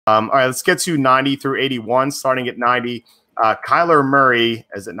All right, let's get to 90 through 81. Starting at 90, Kyler Murray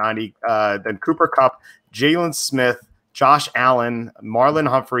is at 90. Then Cooper Kupp, Jaylon Smith, Josh Allen, Marlon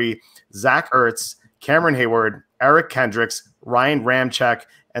Humphrey, Zach Ertz, Cameron Heyward, Eric Kendricks, Ryan Ramczyk,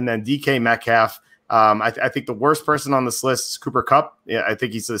 and then DK Metcalf. I think the worst person on this list is Cooper Kupp. Yeah, I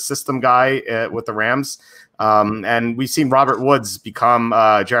think he's a system guy with the Rams. And we've seen Robert Woods become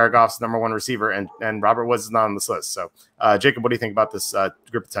Jared Goff's #1 receiver, and Robert Woods is not on this list. So, Jacob, what do you think about this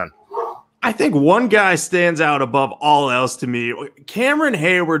group of 10? I think one guy stands out above all else to me. Cameron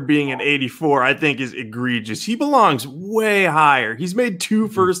Heyward being an 84, I think, is egregious. He belongs way higher. He's made 2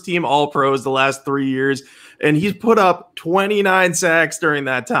 first-team All-Pros the last 3 years, and he's put up 29 sacks during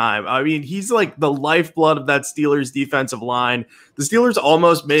that time. I mean, he's like the lifeblood of that Steelers defensive line. The Steelers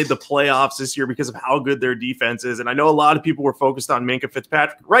almost made the playoffs this year because of how good their defense is, and I know a lot of people were focused on Minkah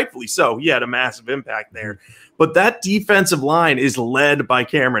Fitzpatrick, rightfully so. He had a massive impact there. But that defensive line is led by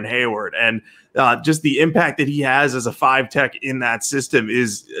Cameron Heyward, and just the impact that he has as a 5-tech in that system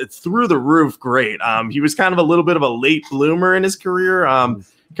is through the roof great. He was kind of a little bit of a late bloomer in his career,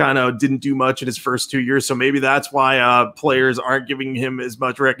 kind of didn't do much in his first 2 years, so maybe that's why players aren't giving him as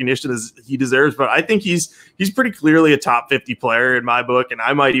much recognition as he deserves. But I think he's pretty clearly a top 50 player in my book, and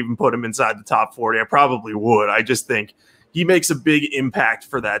I might even put him inside the top 40. I probably would. I just think he makes a big impact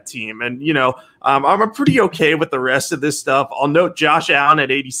for that team. And, you know, I'm pretty okay with the rest of this stuff. I'll note Josh Allen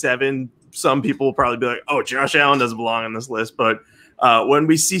at 87. Some people will probably be like, oh, Josh Allen doesn't belong on this list. But when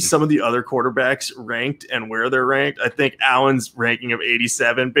we see some of the other quarterbacks ranked and where they're ranked, I think Allen's ranking of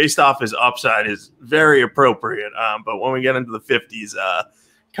 87 based off his upside is very appropriate. But when we get into the 50s,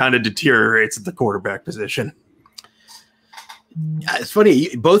 kind of deteriorates at the quarterback position. It's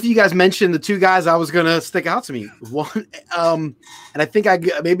funny. Both of you guys mentioned the 2 guys I was going to stick out to me. One, and I think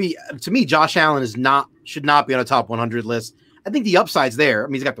maybe to me, Josh Allen should not be on a top 100 list. I think the upside's there. I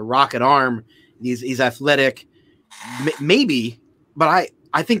mean, he's got the rocket arm. He's athletic, maybe. But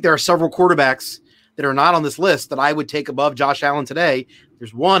I think there are several quarterbacks that are not on this list that I would take above Josh Allen today.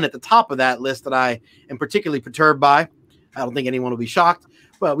 There's one at the top of that list that I am particularly perturbed by. I don't think anyone will be shocked,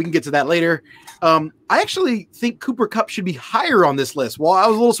 but we can get to that later. I actually think Cooper Kupp should be higher on this list. Well, I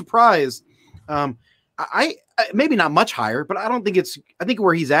was a little surprised. I maybe not much higher, but I don't think I think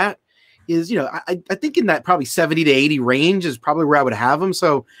where he's at is, you know, I think in that probably 70 to 80 range is probably where I would have him.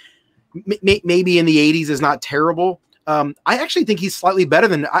 So maybe in the 80s is not terrible. I actually think he's slightly better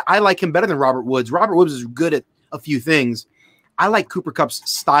than I like him better than Robert Woods. Robert Woods is good at a few things. I like Cooper Kupp's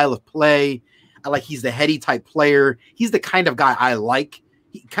style of play. I like he's the heady type player. He's the kind of guy I like.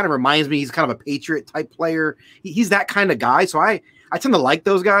 He kind of reminds me, he's kind of a Patriot type player. He's that kind of guy. So I tend to like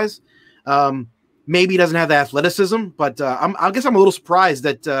those guys. Maybe he doesn't have the athleticism, but I guess I'm a little surprised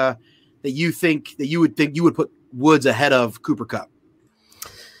that you would put Woods ahead of Cooper Kupp.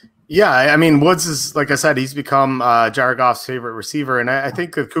 Yeah, I mean, Woods is, like I said, he's become Jared Goff's favorite receiver, and I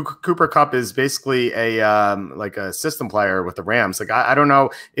think Cooper Kupp is basically like a system player with the Rams. Like, I don't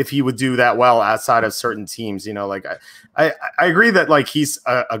know if he would do that well outside of certain teams. You know, like I agree that like he's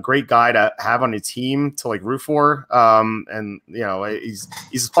a great guy to have on a team to like root for, and you know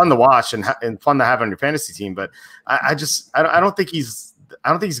he's fun to watch and fun to have on your fantasy team. But I don't think he's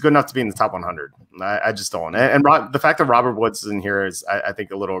good enough to be in the top 100. I just don't. And the fact that Robert Woods is in here is, I think,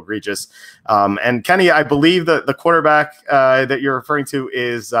 a little egregious. And Kenny, I believe that the quarterback that you're referring to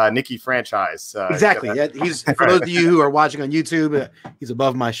is Nicky Franchise. Exactly. Yeah, he's for those of you who are watching on YouTube, he's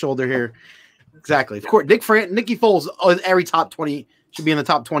above my shoulder here. Exactly. Of course, Nicky Foles, every top 20 should be in the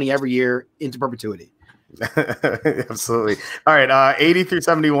top 20 every year into perpetuity. Absolutely. All right, 80 through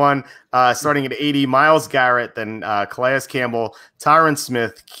 71, starting at 80, Myles Garrett, then Calais Campbell, Tyron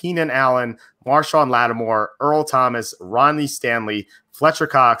Smith, Keenan Allen, Marshon Lattimore, Earl Thomas, Ronnie Staley, Fletcher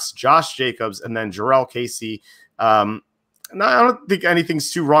Cox, Josh Jacobs, and then Jurrell Casey. No, I don't think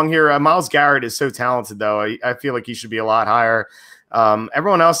anything's too wrong here. Myles Garrett is so talented, though. I feel like he should be a lot higher.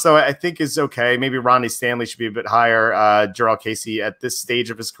 Everyone else, though, I think is okay. Maybe Ronnie Staley should be a bit higher. Jurrell Casey at this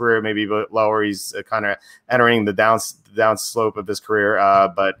stage of his career, maybe a bit lower. He's kind of entering the down slope of his career.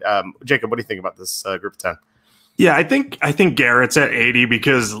 But Jacob, what do you think about this group of 10? Yeah, I think Garrett's at 80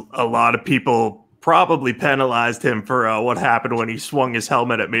 because a lot of people probably penalized him for what happened when he swung his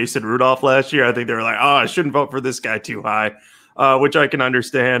helmet at Mason Rudolph last year. I think they were like, oh, I shouldn't vote for this guy too high, which I can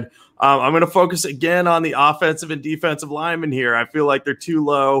understand. I'm going to focus again on the offensive and defensive linemen here. I feel like they're too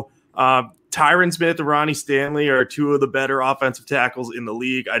low. Tyron Smith and Ronnie Staley are 2 of the better offensive tackles in the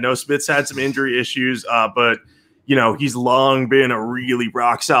league. I know Smith's had some injury issues, but you know, he's long been a really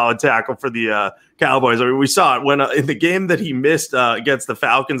rock solid tackle for the Cowboys. I mean, we saw it when in the game that he missed against the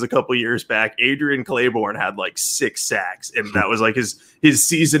Falcons a couple years back. Adrian Claiborne had like 6 sacks, and that was like his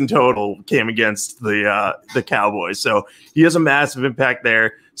season total came against the Cowboys. So he has a massive impact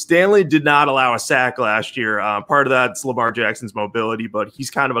there. Stanley did not allow a sack last year. Part of that's Lamar Jackson's mobility, but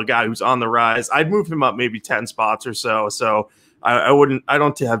he's kind of a guy who's on the rise. I'd move him up maybe 10 spots or so. So I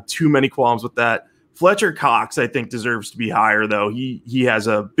don't have too many qualms with that. Fletcher Cox, I think, deserves to be higher, though. He has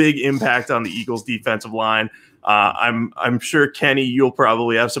a big impact on the Eagles' defensive line. I'm sure, Kenny, you'll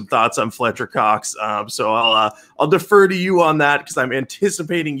probably have some thoughts on Fletcher Cox. So I'll defer to you on that because I'm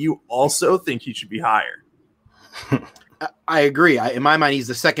anticipating you also think he should be higher. I agree. In my mind, he's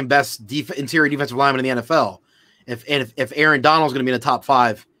the second best interior defensive lineman in the NFL. If Aaron Donald's going to be in the top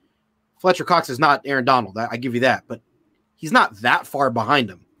 5, Fletcher Cox is not Aaron Donald. I give you that, but he's not that far behind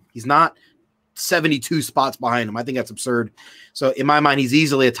him. He's not 72 spots behind him. I think that's absurd. So in my mind, he's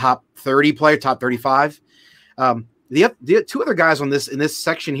easily a top 30 player, top 35. The 2 other guys in this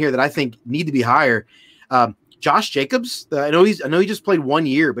section here that I think need to be higher. Josh Jacobs. I know he just played 1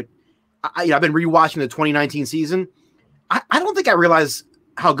 year, but I've been rewatching the 2019 season. I don't think I realized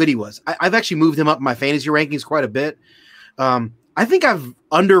how good he was. I've actually moved him up in my fantasy rankings quite a bit. I think I've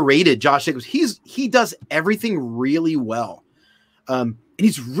underrated Josh Jacobs. He does everything really well. And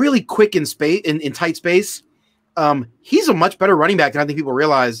he's really quick in space, in tight space. He's a much better running back than I think people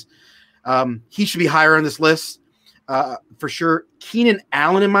realize. He should be higher on this list for sure. Keenan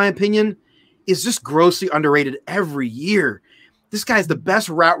Allen, in my opinion, is just grossly underrated every year. This guy's the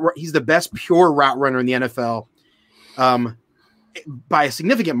best he's the best pure route runner in the NFL. By a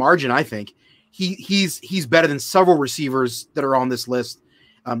significant margin, I think. He's better than several receivers that are on this list.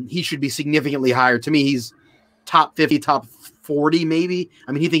 He should be significantly higher. To me, he's top 50, top 40, maybe.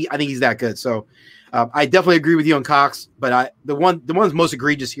 I mean, I think he's that good. So I definitely agree with you on Cox, but the one that's most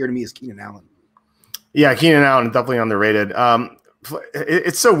egregious here to me is Keenan Allen. Yeah, Keenan Allen definitely underrated.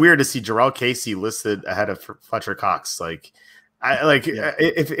 It's so weird to see Jurrell Casey listed ahead of Fletcher Cox.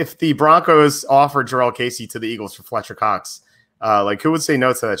 If the Broncos offered Jurrell Casey to the Eagles for Fletcher Cox, who would say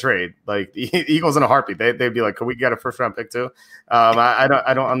no to that trade? Like the Eagles in a heartbeat, they'd be like, "Can we get a first round pick too?" I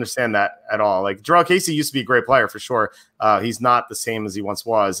don't understand that at all. Like Jurrell Casey used to be a great player for sure. He's not the same as he once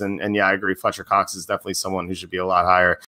was, and yeah, I agree. Fletcher Cox is definitely someone who should be a lot higher.